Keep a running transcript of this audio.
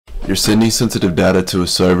You're sending sensitive data to a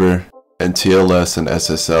server, and TLS and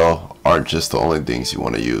SSL aren't just the only things you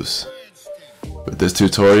want to use. With this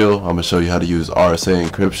tutorial, I'm going to show you how to use RSA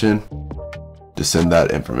encryption to send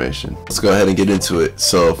that information. Let's go ahead and get into it.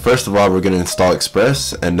 So first of all, we're going to install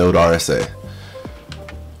Express and Node.RSA.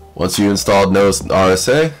 Once you install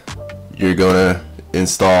Node.RSA, you're going to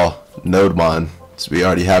install NodeMon. So we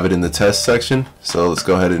already have it in the test section, so let's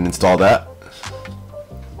go ahead and install that.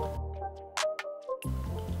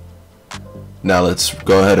 Now let's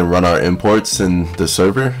go ahead and run our imports in the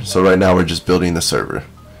server. So right now we're just building the server.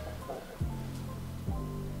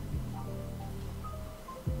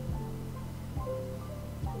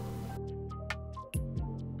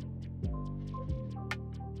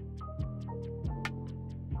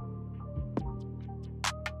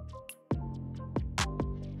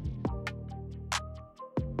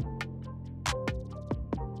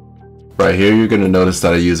 Right here, you're going to notice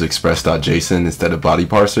that I use express.json instead of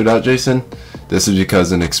bodyparser.json. This is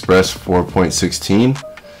because in Express 4.16,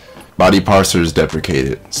 body parser is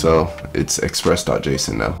deprecated, so it's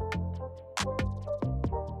express.json now.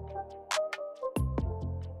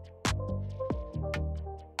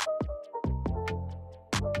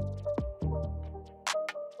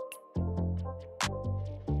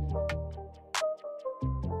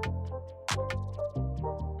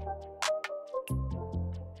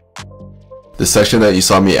 The section that you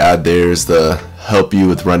saw me add there is the help you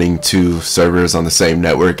with running two servers on the same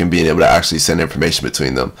network and being able to actually send information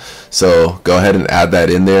between them. So go ahead and add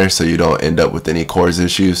that in there so you don't end up with any CORS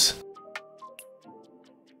issues.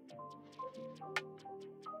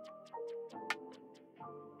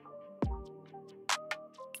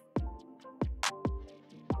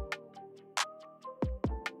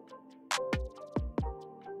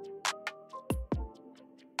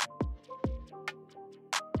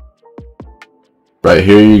 Right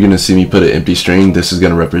here, you're going to see me put an empty string. This is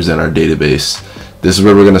going to represent our database. This is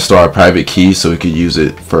where we're going to store our private key so we could use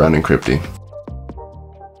it for unencrypting.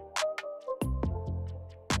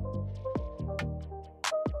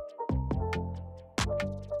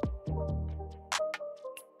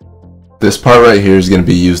 This part right here is going to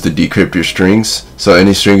be used to decrypt your strings. So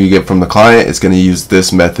any string you get from the client, it's going to use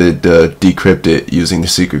this method to decrypt it using the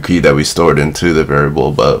secret key that we stored into the variable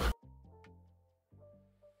above.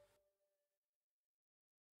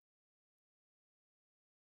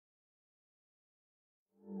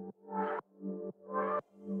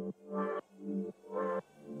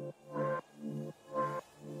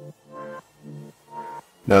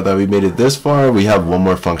 Now that we made it this far, we have one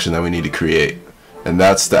more function that we need to create, and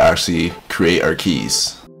that's to actually create our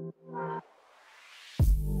keys.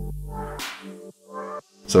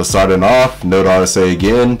 So starting off, Node.RSA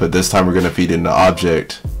again, but this time we're going to feed in the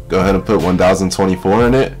object. Go ahead and put 1024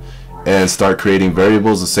 in it and start creating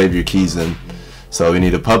variables to save your keys in. So we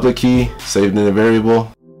need a public key saved in a variable.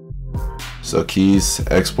 So keys,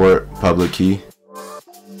 export public key,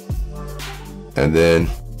 and then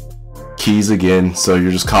keys again. So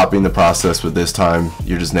you're just copying the process, but this time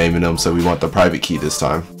you're just naming them. So we want the private key this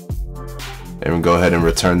time, and we'll go ahead and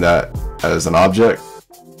return that as an object.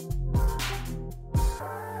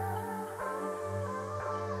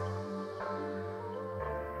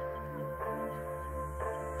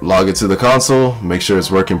 Log it to the console, make sure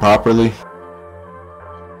it's working properly.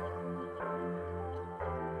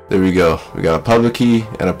 There we go. We got a public key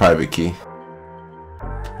and a private key.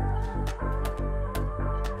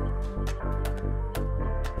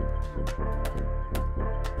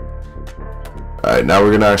 Alright, now we're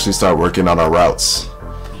going to actually start working on our routes.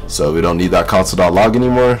 So we don't need that console.log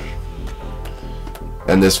anymore.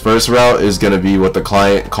 And this first route is going to be what the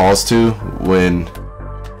client calls to when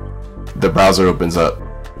the browser opens up.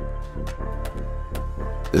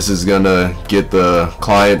 This is going to get the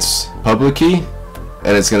client's public key,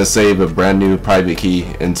 and it's going to save a brand new private key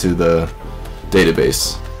into the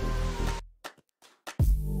database.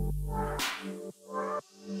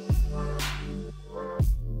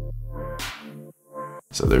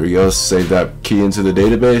 So there we go, save that key into the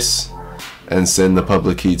database and send the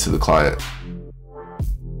public key to the client.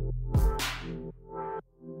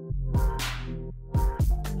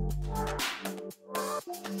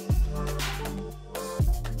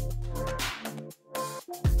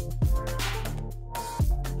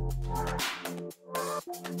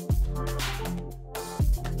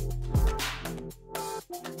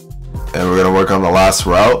 And we're going to work on the last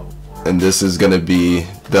route, and this is going to be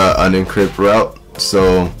the unencrypt route.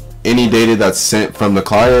 So any data that's sent from the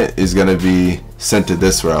client is going to be sent to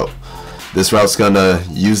this route. This route's going to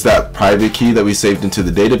use that private key that we saved into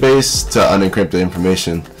the database to unencrypt the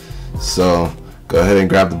information. So go ahead and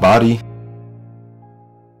grab the body.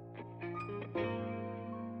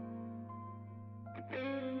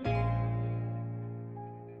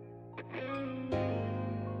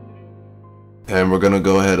 And we're gonna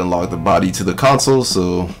go ahead and log the body to the console,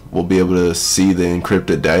 so we'll be able to see the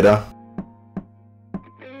encrypted data.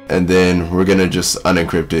 And then we're gonna just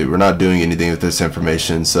unencrypt it. We're not doing anything with this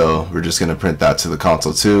information, so we're just gonna print that to the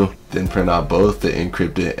console too. Then print out both the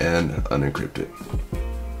encrypted and unencrypted.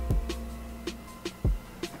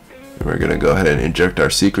 And we're gonna go ahead and inject our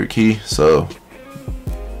secret key. So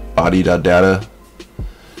body.data,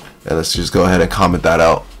 and let's just go ahead and comment that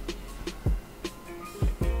out.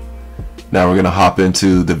 Now we're gonna hop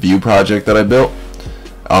into the Vue project that I built.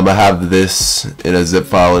 I'm gonna have this in a zip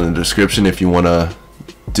file in the description if you wanna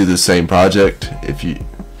do the same project.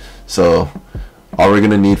 So all we're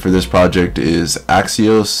gonna need for this project is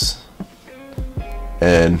Axios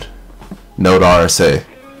and Node RSA.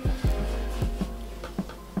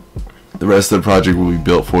 The rest of the project will be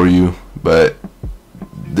built for you, but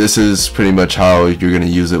this is pretty much how you're gonna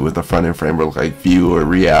use it with a front-end framework like Vue or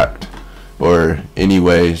React, or any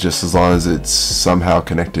way, just as long as it's somehow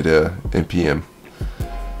connected to NPM.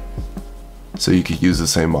 So you could use the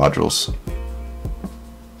same modules.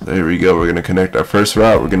 So here we go, we're gonna connect our first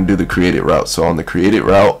route, we're gonna do the created route. So on the created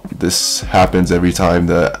route, this happens every time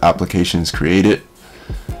the application is created.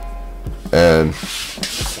 And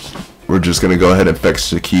we're just gonna go ahead and fetch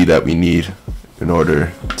the key that we need in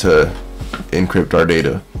order to encrypt our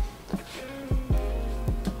data.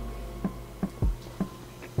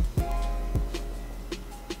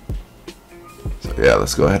 Yeah,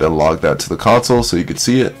 let's go ahead and log that to the console so you can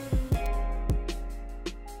see it.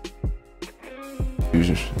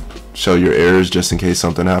 You show your errors just in case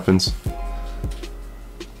something happens.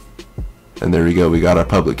 And there we go, we got our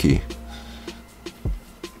public key.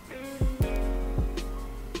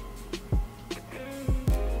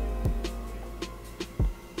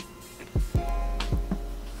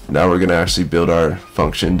 Now we're gonna actually build our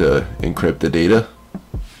function to encrypt the data.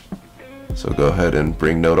 So go ahead and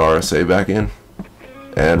bring Node RSA back in.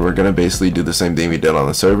 And we're gonna basically do the same thing we did on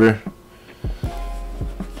the server,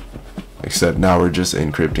 except now we're just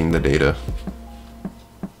encrypting the data.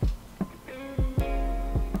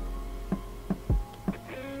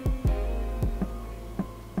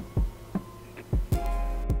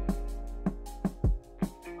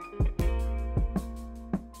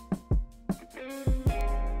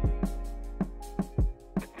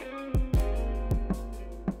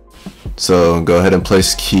 So go ahead and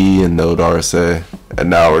place key in Node RSA, and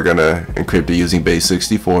now we're gonna encrypt it using base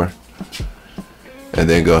 64, and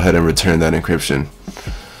then go ahead and return that encryption.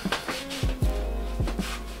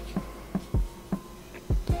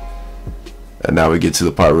 And now we get to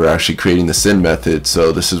the part where we're actually creating the send method.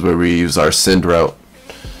 So this is where we use our send route.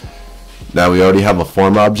 Now we already have a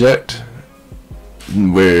form object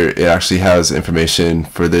where it actually has information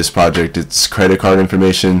for this project. It's credit card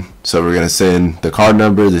information, so we're going to send the card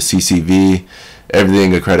number, the CCV,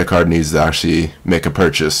 everything a credit card needs to actually make a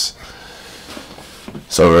purchase.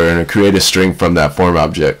 So we're going to create a string from that form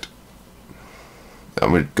object.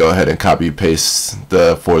 I'm going to go ahead and copy paste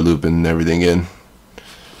the for loop and everything in.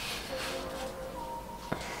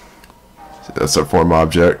 So that's our form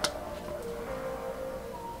object.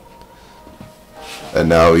 And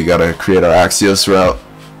now we gotta create our Axios route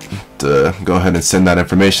to go ahead and send that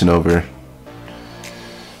information over.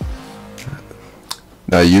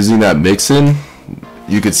 Now using that mixin,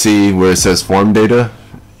 you could see where it says form data.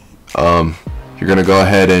 You're gonna go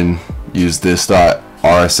ahead and use this .rsa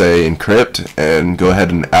encrypt and go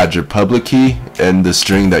ahead and add your public key and the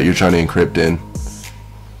string that you're trying to encrypt in.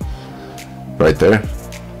 Right there.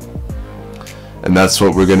 And that's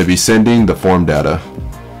what we're gonna be sending, the form data.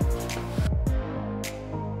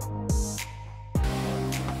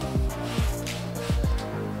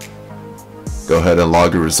 Go ahead and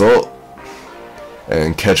log a result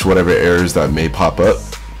and catch whatever errors that may pop up.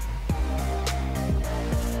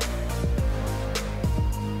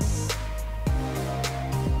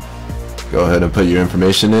 Go ahead and put your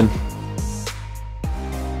information in.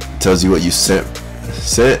 It tells you what you sent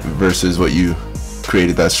versus what you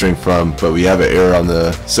created that string from, but we have an error on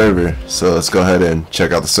the server, so let's go ahead and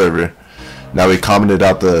check out the server. Now we commented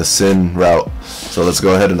out the send route, so let's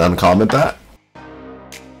go ahead and uncomment that.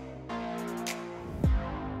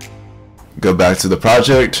 Go back to the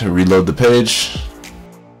project, reload the page,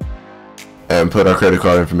 and put our credit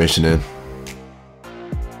card information in.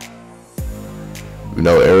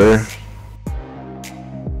 No error.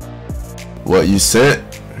 What you sent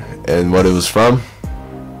and what it was from.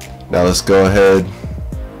 Now let's go ahead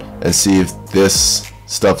and see if this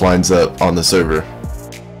stuff lines up on the server.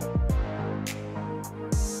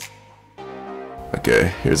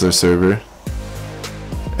 Okay, here's our server,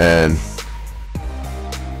 and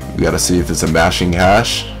we gotta see if it's a mashing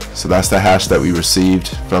hash. So that's the hash that we received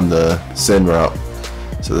from the send route.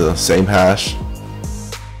 So the same hash.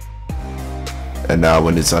 And now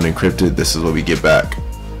when it's unencrypted, this is what we get back.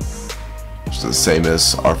 Which is the same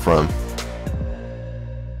as our from.